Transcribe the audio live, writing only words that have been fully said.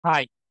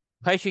Hi,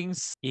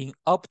 questions in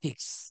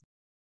optics.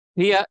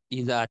 Here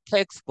is a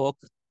textbook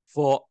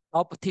for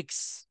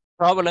optics.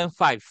 Problem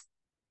 5.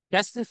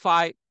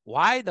 Justify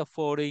why the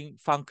following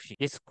function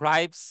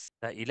describes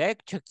the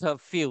electric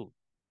field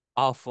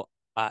of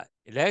an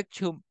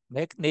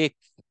electromagnetic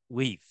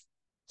wave.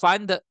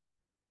 Find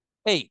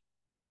A,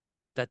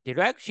 the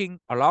direction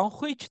along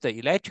which the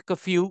electric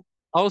field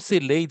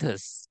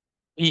oscillates.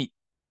 B,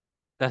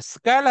 the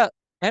scalar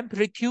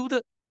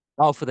amplitude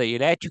of the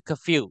electric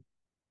field.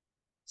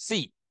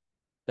 C,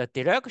 the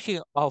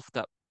direction of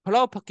the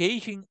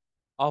propagation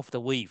of the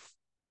wave.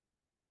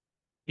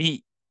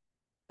 D,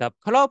 the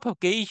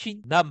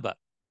propagation number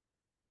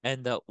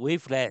and the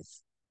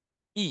wavelength.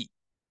 E,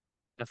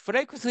 the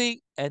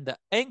frequency and the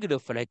angular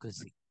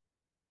frequency.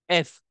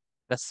 F,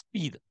 the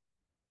speed.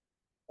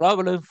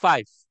 Problem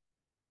 5.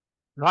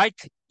 Write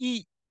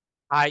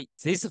EI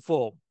this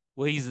form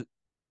with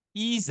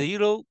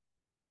E0,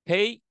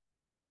 K,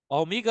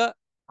 omega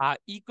are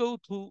equal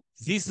to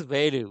these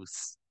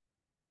values.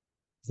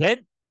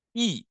 Then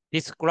E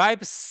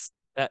describes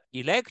the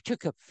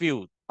electric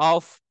field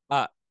of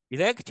an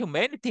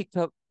electromagnetic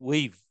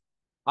wave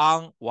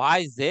on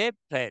YZ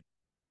plane.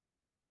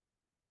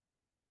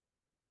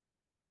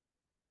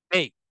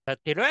 A, the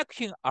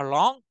direction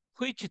along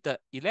which the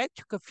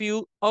electric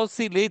field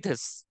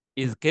oscillates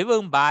is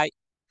given by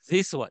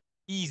this one,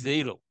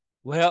 E0,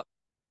 where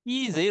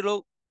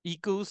E0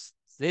 equals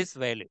this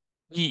value,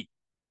 E.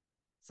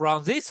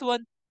 From this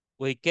one,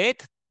 we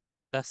get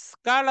the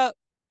scalar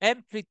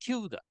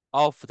amplitude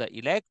of the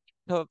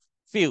electric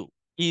field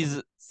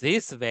is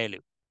this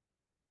value.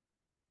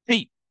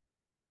 C,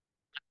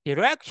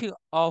 direction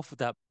of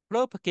the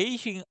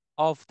propagation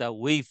of the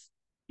wave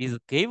is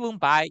given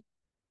by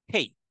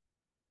K,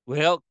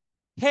 where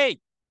K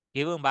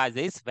given by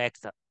this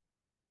vector.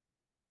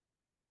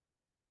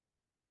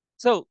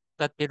 So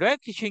the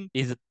direction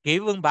is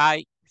given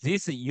by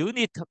this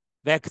unit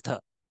vector.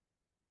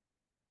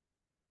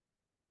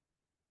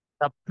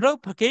 The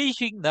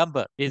propagation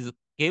number is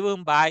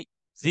given by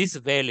this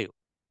value.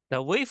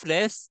 The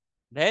wavelength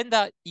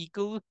lambda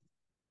equals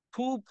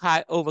 2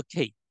 pi over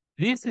k.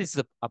 This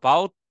is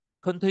about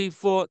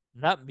 24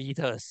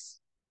 nanometers.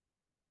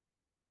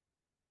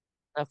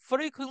 The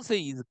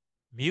frequency is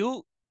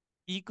mu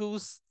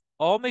equals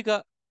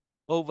omega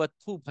over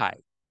 2 pi.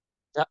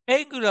 The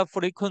angular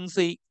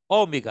frequency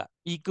omega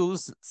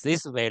equals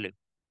this value.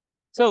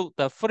 So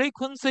the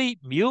frequency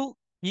mu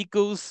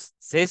equals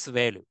this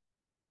value.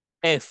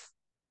 F.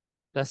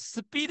 The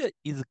speed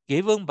is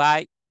given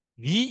by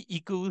v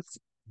equals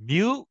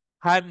mu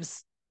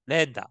times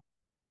lambda.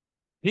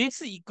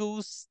 This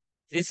equals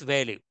this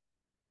value.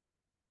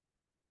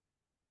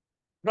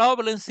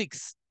 Problem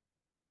 6.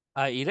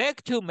 An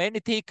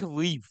electromagnetic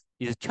wave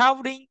is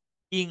traveling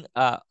in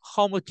a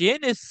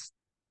homogeneous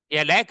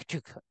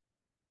dielectric.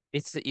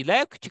 Its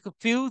electric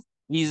field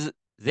is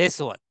this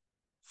one.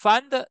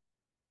 Find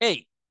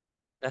A,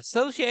 the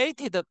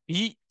associated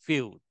B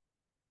field.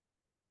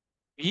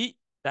 B,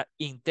 the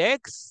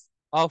index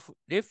of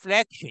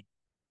refraction.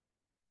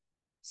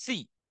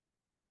 C,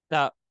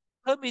 the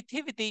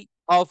permittivity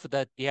of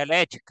the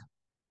dielectric.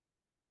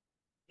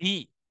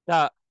 D,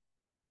 the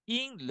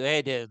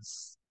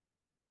irradiance.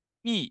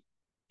 E,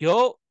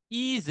 your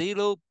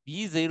E0,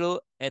 B0,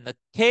 and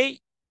K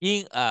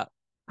in a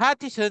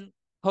Cartesian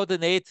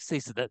coordinate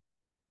system.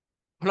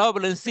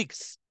 Problem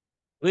 6.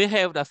 We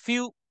have the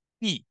field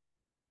B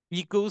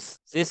equals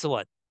this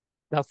one.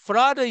 The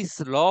Faraday's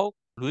law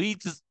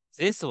reads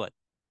this one.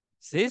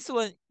 This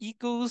one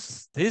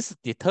equals this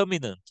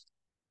determinant.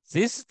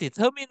 This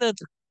determinant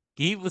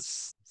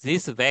gives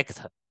this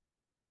vector.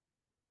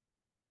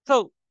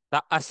 So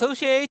the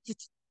associated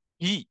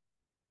E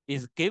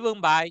is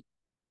given by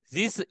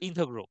this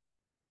integral.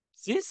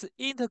 This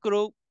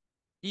integral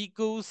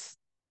equals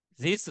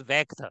this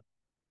vector.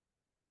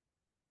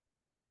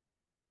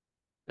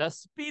 The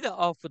speed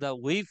of the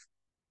wave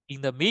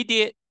in the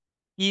medium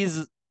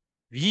is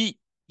v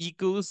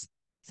equals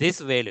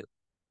this value.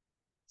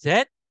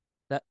 Then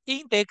the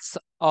index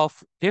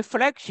of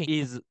deflection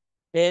is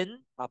n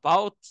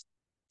about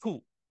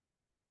 2.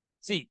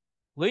 See,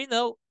 we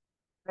know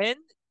n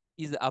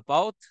is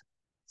about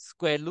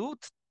square root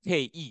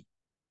ke.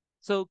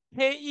 So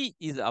ke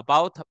is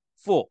about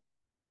 4.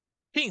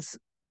 Since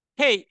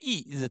ke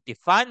is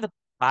defined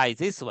by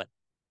this one,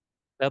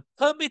 the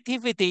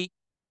permittivity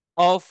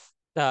of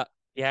the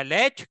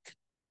dielectric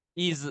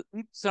is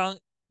epsilon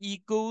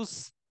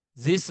equals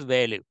this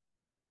value.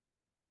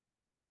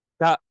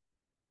 The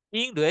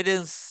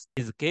irradiance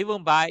is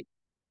given by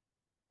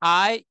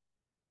I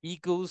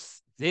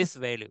equals this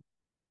value.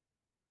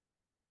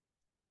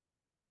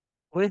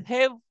 We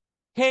have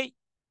K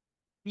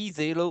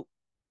E0,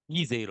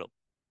 E0.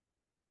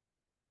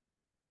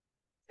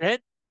 Then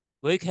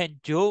we can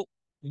draw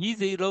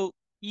E0,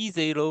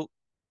 E0,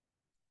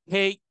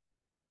 K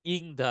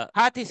in the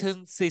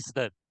Cartesian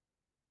system.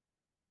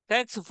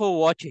 Thanks for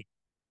watching.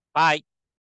 Bye.